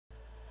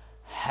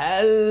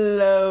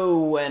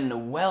Hello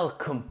and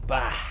welcome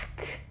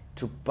back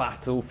to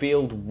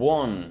Battlefield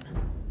 1.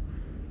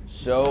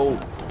 So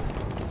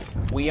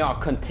we are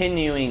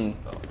continuing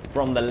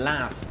from the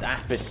last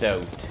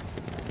episode.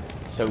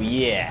 So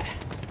yeah,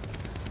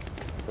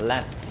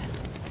 let's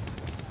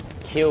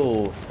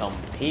kill some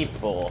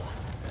people.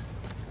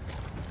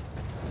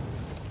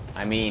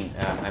 I mean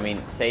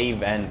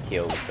save and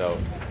kill. So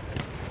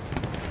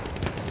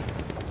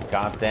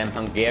goddamn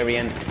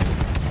Hungarians.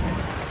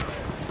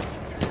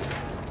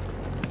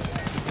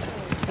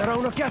 Darò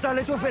un'occhiata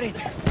alle tue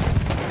ferite.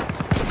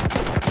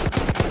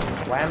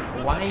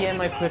 Why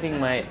am I putting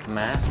my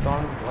mask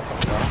on? What the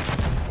fuck?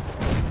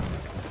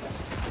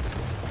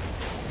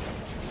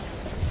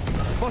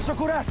 Posso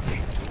curarti.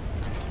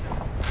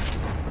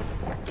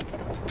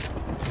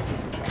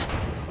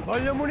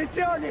 Voglio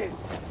munizioni.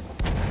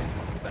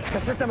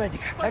 Cassetta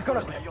medica,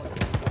 eccola qui.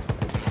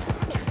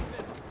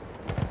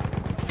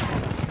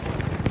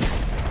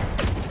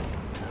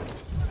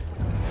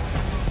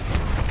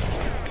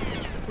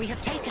 We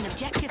have taken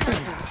objective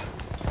apples.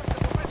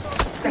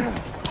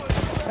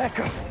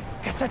 Ecco,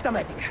 cassetta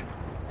medica.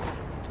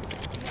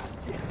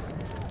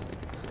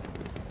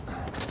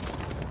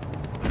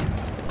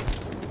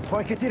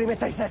 Vuoi che ti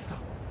rimetta in sesto?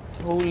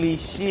 Holy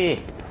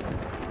shit!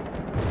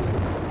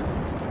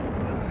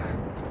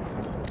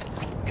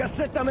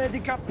 Cassetta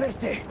medica per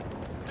te.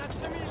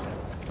 Grazie mille!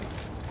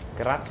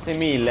 Grazie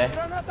mille!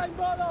 Granata in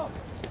volo!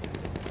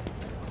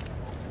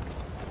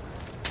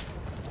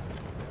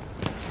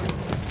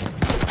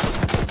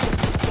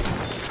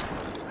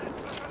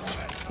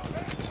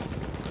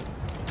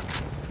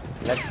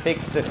 Let's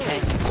fix the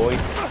tank,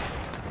 boys.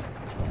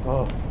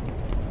 Oh.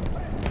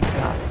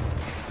 God.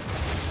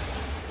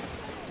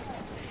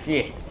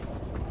 Shit.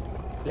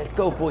 Let's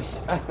go, boys.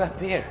 Up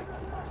here.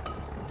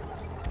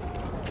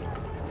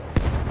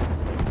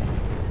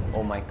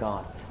 Oh my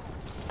god.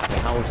 The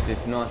house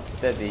is not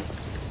steady.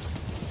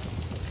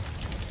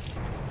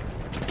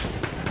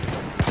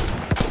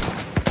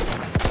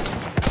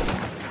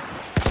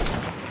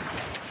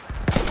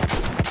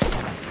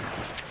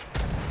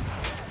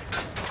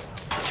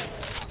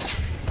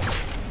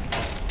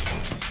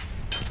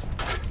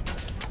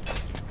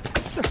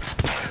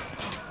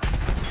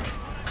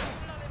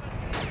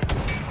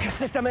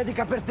 Cassetta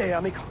medica per te,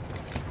 amico.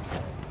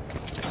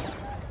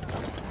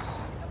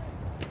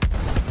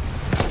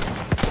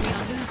 We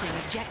are losing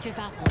objective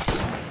apples.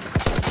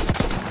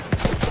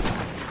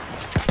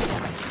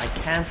 I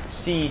can't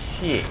see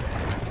shit.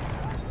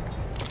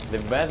 The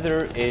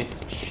weather is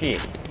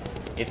shit.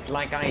 It's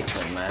like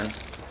Iceland, man.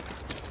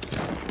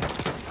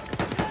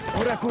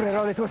 Ora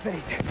curerò le tue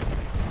ferite.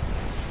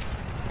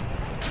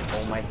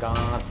 Oh my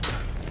god.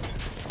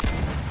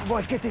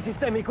 Vuoi che ti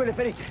sistemi quelle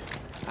ferite?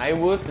 I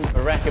would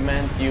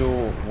recommend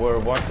you were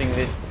watching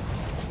this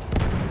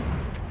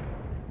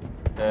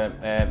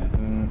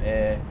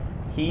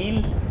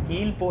heal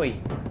boy,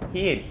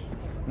 heal,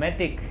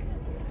 medic,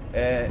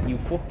 you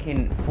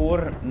fucking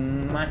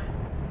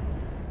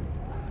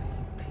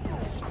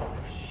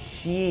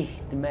shit,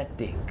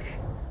 medic.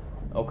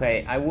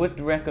 Okay, I would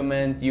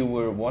recommend you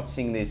were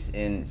watching this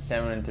in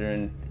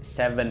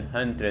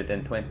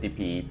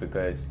 720p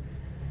because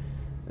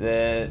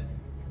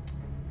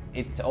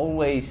it's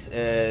always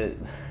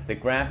the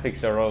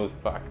graphics are always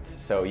fucked.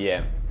 So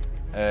yeah,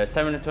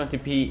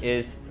 720p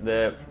is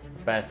the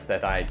best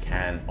that I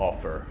can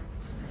offer,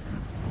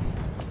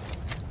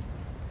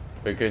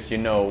 because you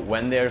know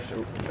when there's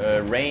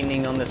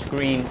raining on the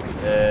screen,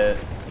 the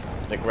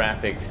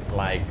graphics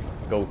like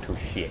go to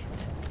shit.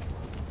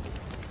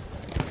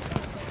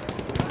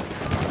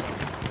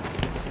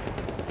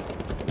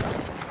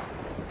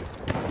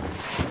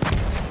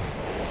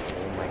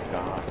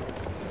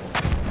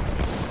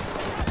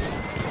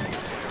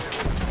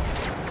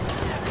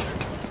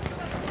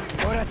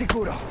 Ti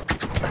curo.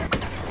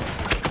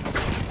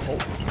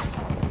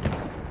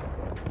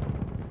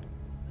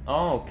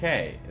 Oh,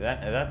 okay,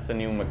 that's a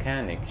new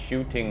mechanic,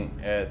 shooting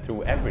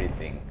through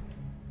everything.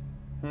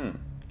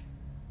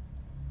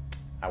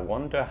 I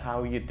wonder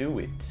how you do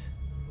it.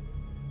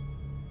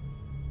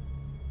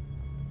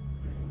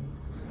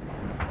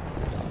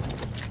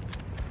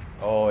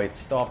 Oh, it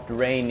stopped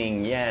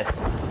raining, yes.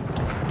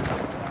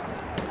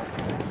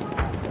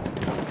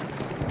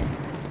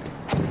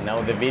 Now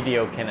the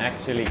video can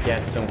actually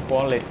get some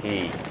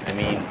quality, I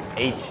mean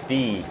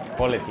HD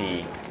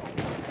quality.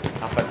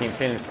 HaffaTeam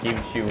Films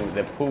gives you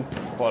the poop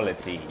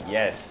quality,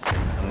 yes,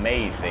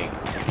 amazing.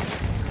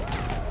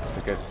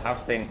 Because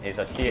HaffaTeam is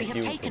a shit YouTuber.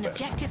 We have taken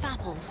objective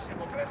apples.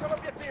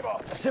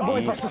 Se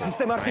vuoi posso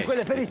sistemarti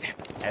quelle ferite.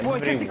 Vuoi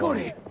che ti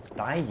curi?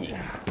 Dying.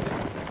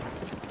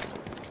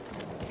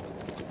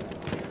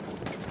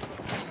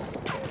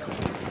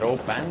 Throw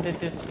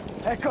bandages?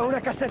 Ecco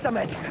una cassetta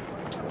medica.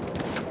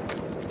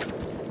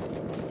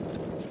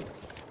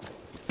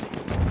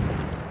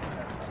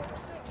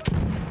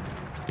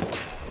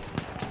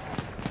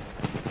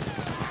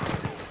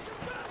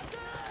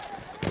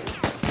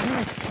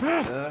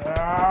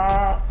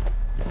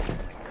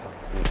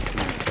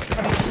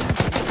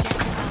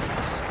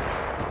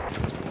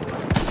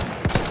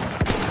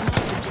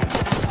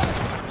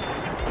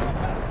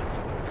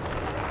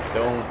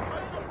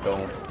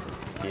 go.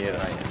 Here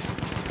I am.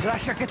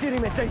 Lascia che ti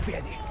rimetta in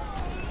piedi.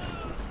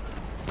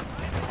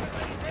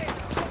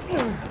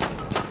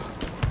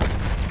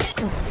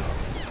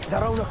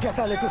 Darò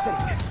un'occhiata alle tue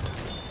ferite.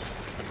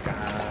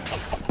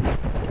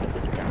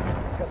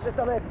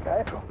 Cassetta medica,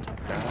 ecco.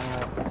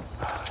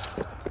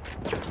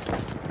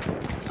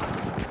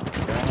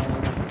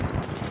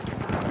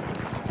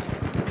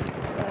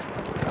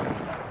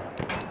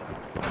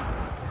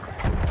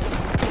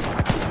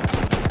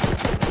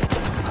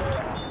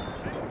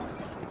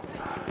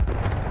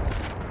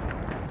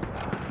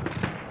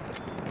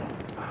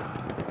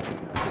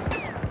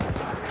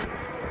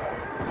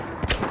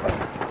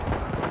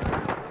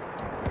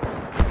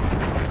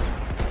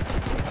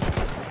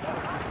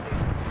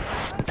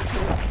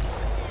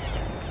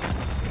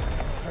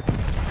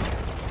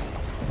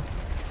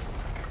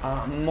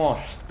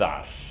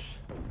 Mustache.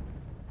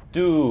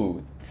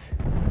 Dude.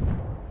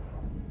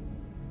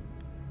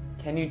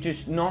 Can you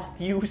just not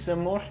use a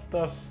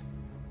mortar?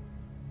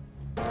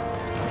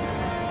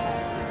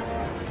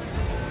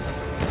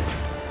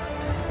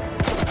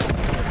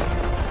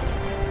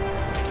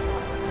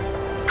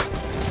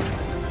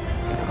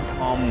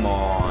 Come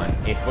on.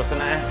 It was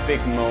an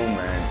epic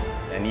moment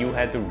and you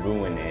had to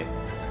ruin it.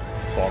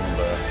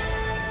 Bomber.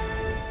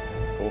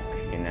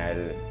 Fucking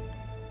hell.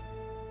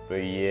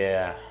 But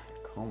yeah.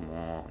 Come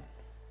on.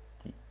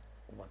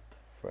 What the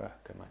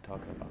fuck am I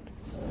talking about?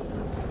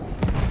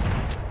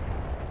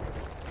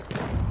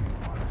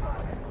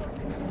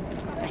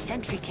 A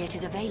sentry kit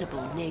is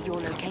available near your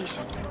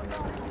location.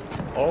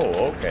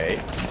 Oh, okay.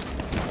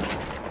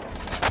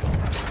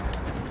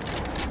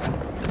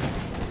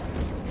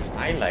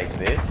 I like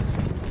this.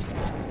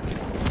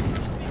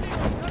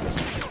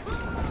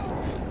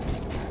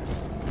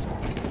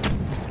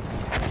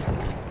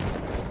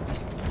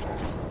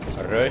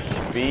 Rush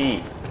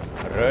B.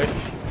 Rush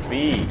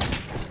B.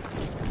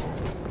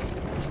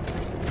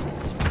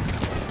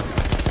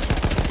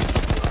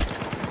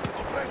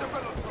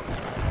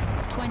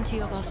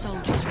 Of our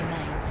soldiers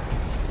remain.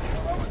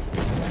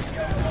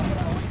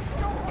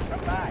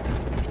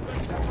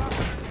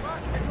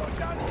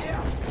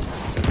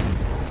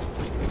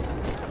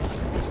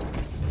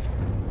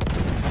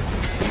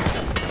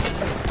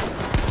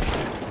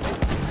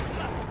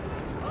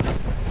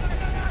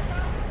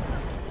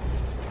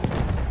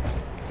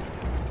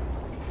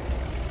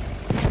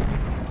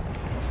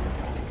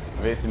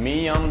 With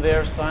me on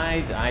their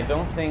side, I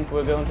don't think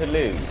we're going to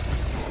lose.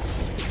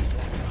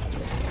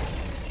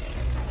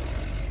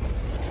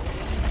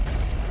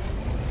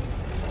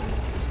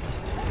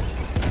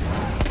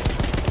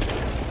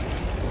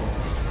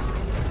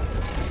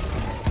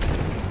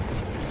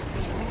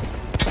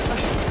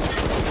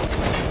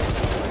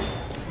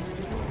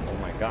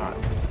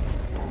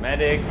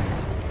 Medic.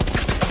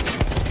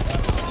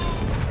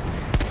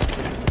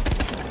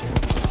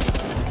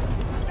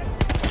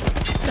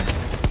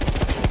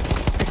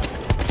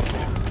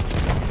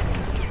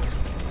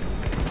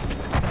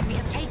 We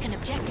have taken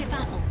objective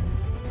Apple.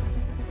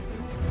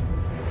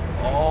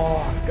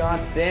 Oh,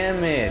 god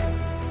damn it.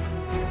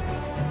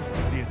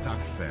 The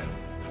attack failed.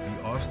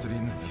 The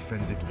Austrians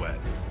defended well.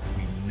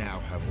 We now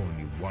have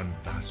only one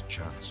last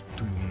chance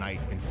to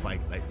unite and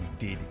fight like we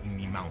did in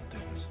the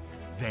mountains.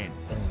 Then,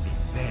 only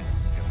then,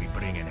 can we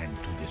bring an end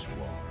to this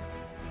war.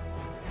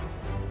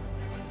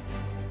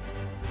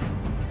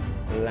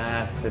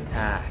 Last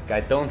attack.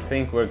 I don't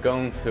think we're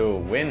going to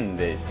win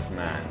this,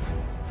 man.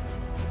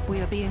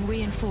 We are being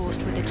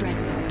reinforced with a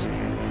dreadnought.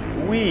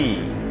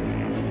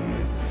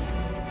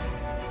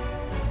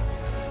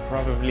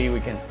 Probably we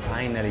can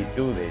finally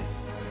do this.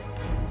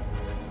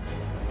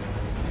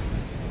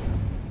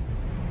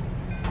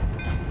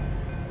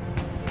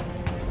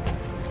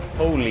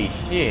 Holy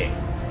shit.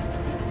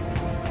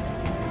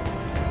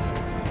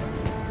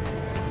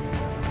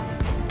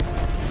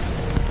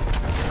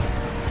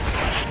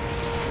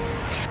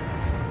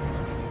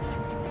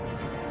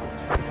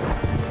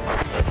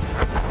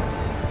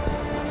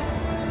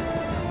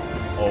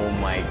 Oh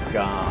my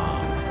god.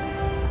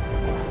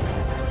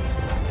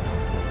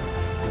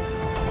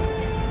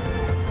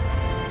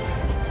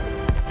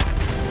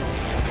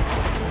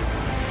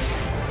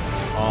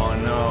 Oh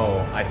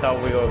no, I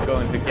thought we were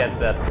going to get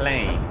that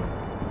plane.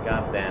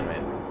 God damn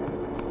it.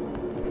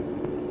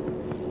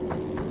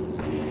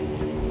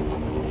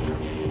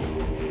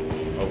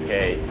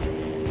 Okay.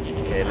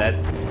 Okay,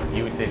 let's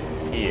use it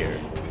here.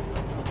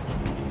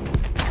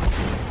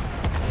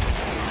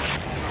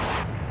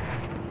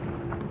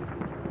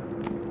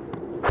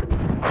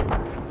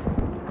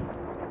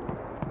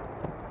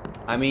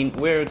 I mean,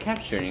 we're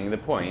capturing the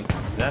point.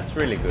 That's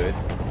really good.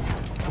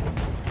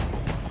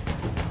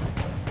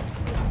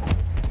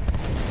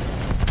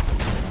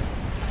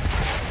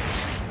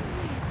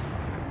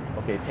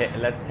 Okay,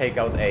 let's take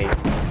out A.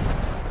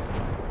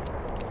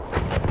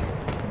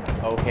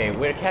 Okay,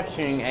 we're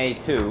capturing A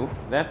too.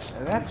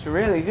 That's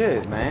really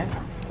good, man.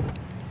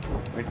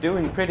 We're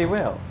doing pretty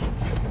well.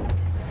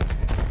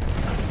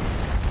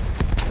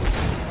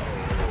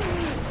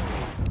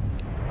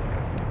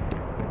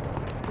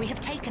 We have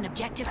taken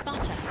objective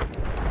butter.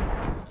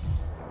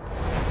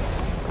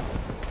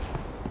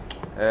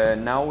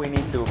 Now we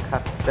need to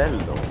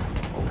Castello,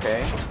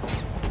 okay?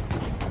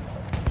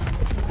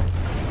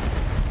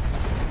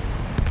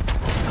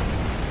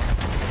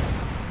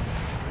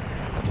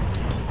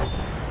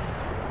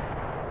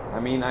 I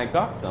mean, I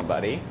got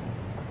somebody.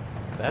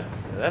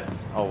 That's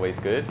always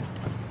good.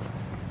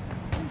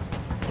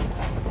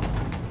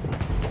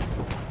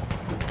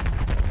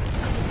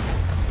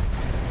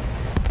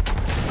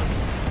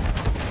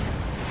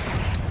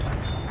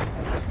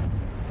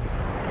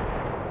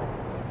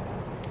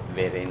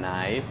 Very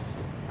nice.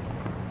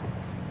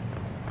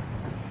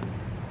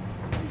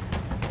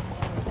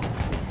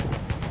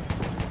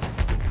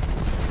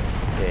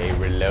 Okay,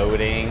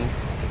 reloading.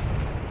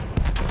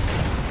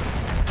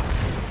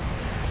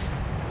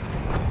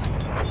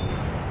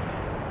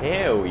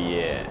 Hell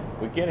yeah,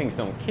 we're getting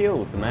some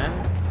kills, man.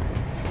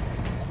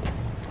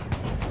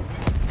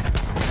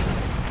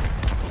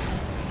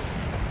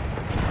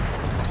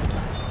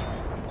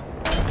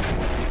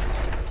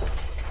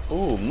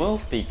 Ooh,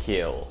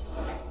 multi-kill.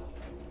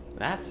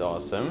 That's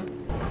awesome.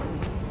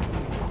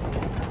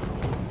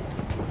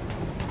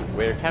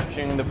 We're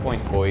capturing the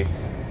point, boys.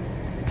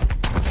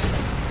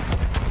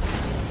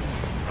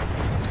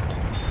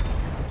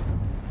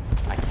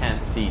 I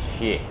can't see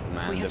shit,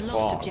 man. The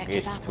fog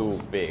is too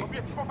big.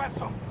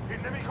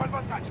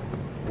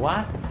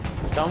 What?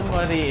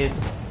 Somebody is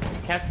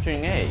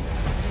capturing A.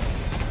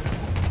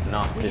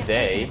 Not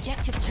today.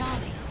 Objective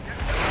Charlie.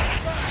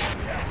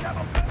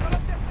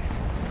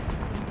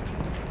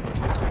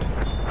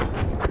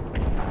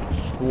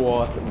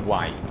 Squad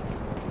white.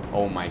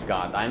 Oh my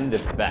god, I'm the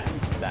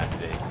best at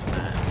this,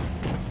 man.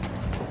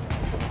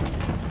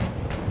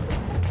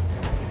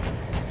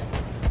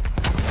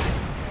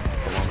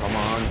 Come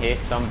on, hit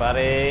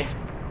somebody.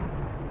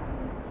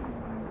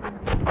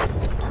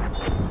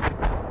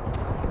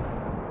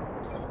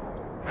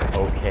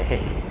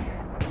 Okay.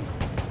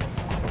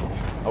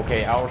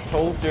 Okay, our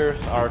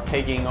soldiers are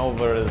taking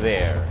over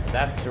there.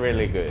 That's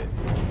really good.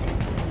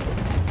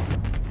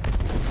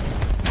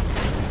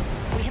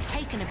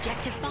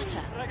 Objective butter.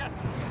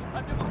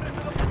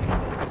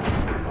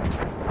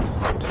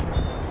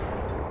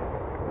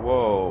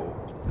 Whoa,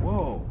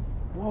 whoa,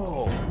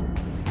 whoa.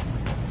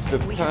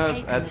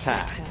 Superb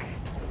attack.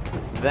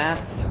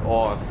 That's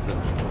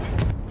awesome.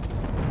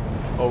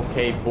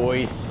 Okay,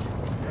 boys.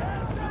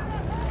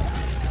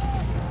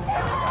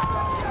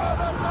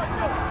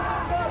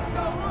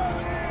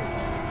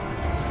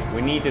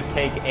 We need to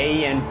take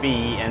A and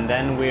B, and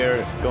then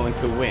we're going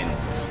to win.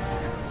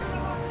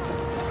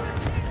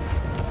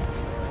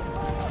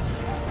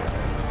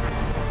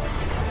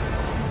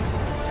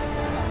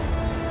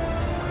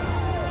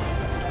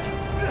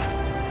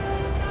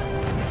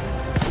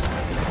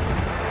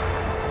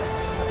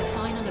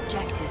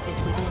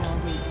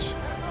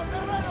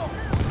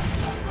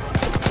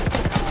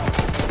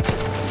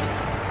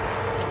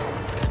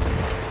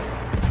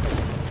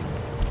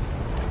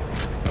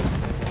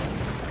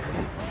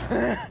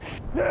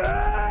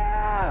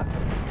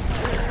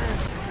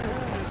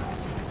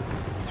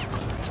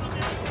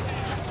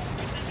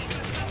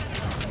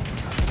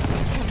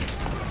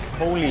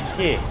 Holy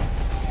shit.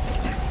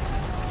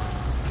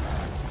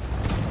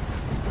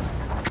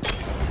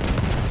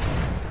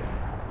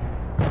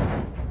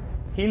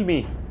 Heal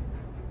me.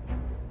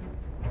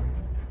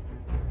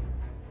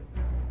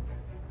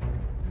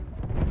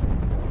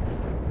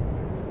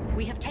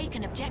 We have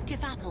taken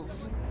objective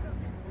apples.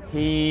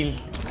 Heal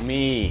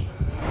me.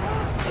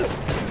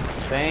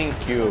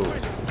 Thank you.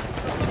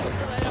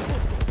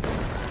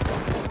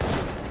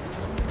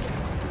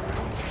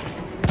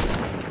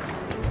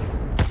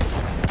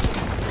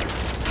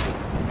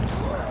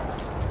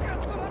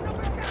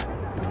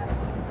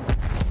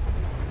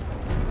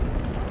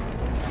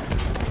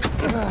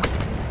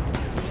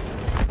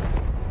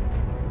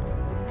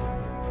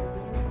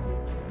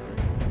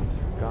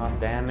 God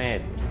damn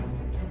it.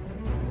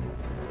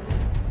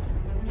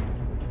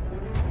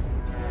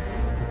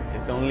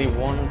 It's only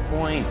 1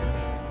 point.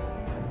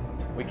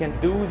 We can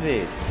do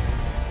this.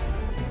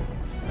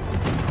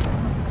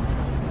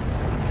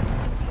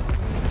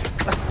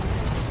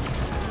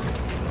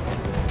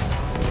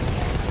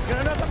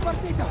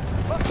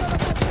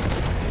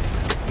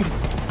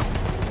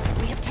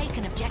 We have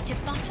taken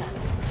objective butter.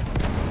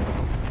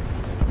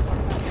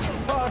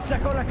 Forza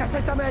con la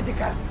cassetta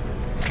medica!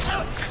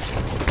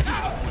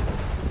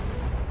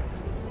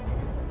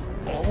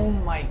 Oh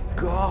my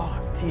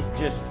god, he's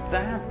just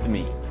stabbed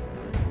me.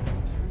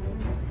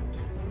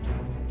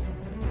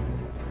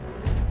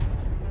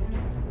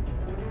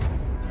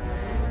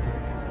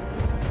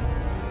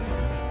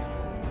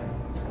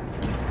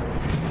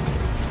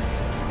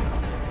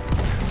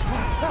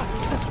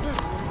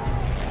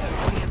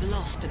 We have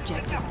lost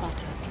objective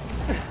butter.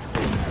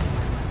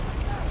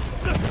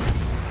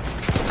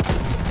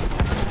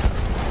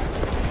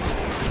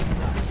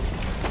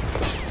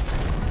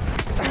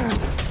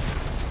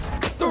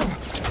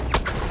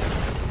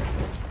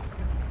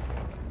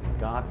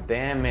 God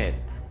damn it.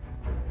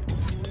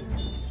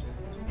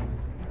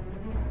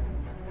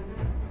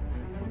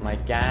 My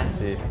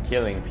gas is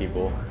killing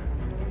people.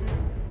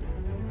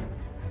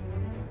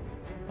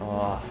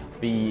 Oh,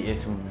 B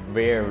is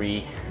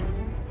very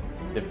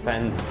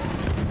defense.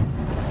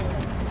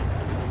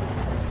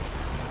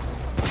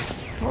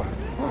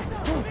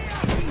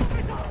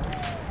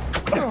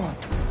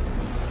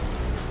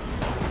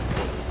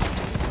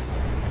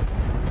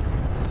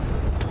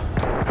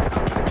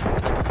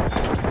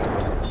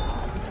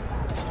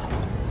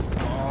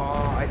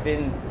 Oh, I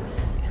didn't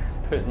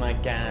put my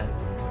gas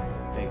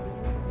thing.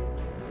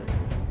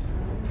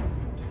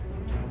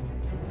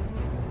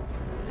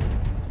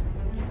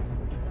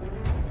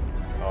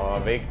 Oh,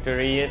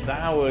 victory is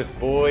ours,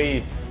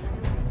 boys.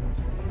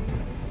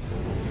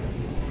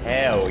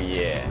 Hell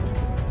yeah.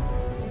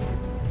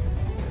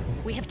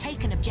 We have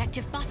taken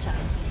objective butter.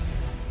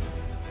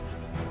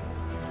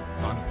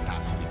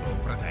 Fantastico,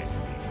 fratelli.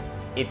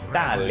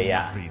 Revel in your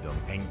Italia. freedom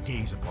and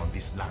gaze upon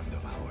this land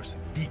of ours,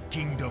 the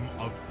Kingdom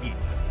of Italy.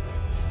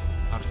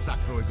 Our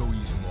sacro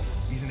egoismo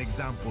is an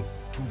example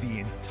to the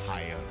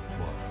entire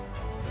world.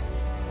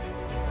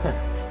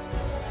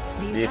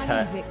 The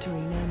Italian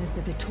victory, known as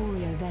the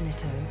Vittorio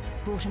Veneto,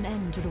 brought an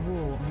end to the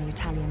war on the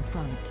Italian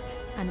front,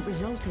 and it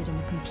resulted in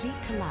the complete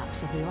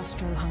collapse of the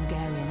Astro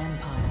Hungarian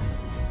Empire.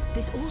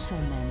 This also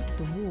meant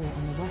the war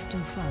on the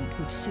Western Front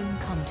would soon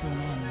come to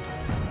an end.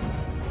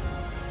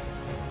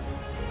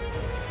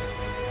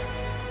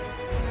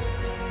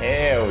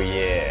 Hell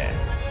yeah.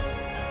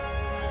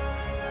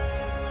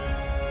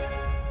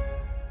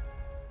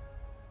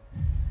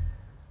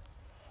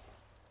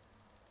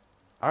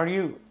 Are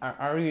you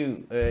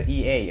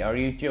EA, are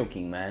you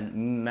joking,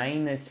 man?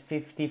 Minus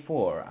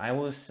 54. I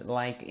was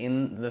like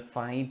in the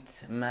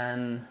fight,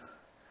 man.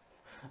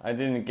 I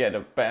didn't get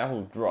a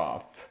battle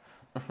drop.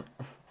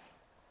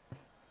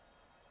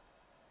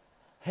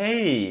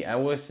 Hey, I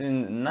was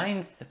in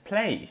 9th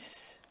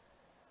place.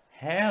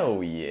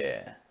 Hell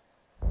yeah.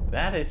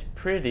 That is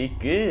pretty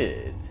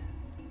good.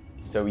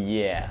 So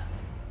yeah.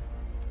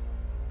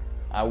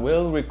 I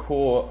will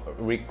record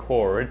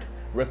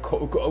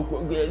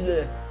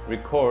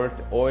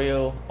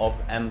Oil of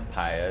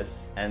Empires,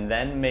 and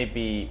then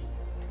maybe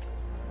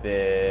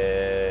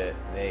the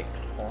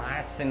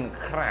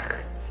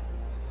Klassenkracht,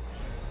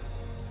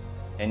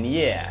 and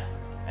yeah,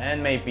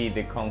 and maybe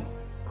the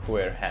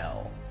Conquer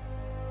Hell,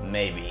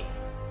 maybe.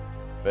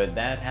 But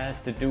that has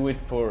to do it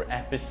for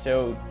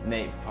episode,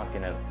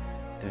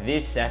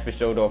 this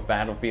episode of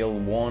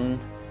Battlefield 1.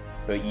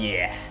 But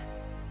yeah,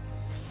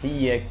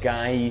 see ya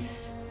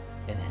guys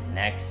in the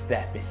next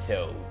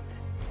episode.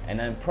 And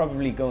I'm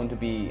probably going to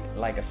be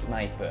like a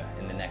sniper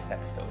in the next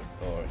episode,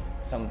 or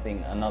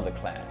something, another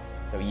class.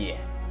 So yeah,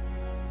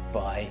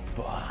 bye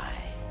bye,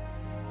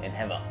 and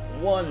have a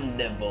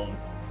wonderful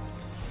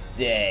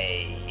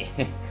day.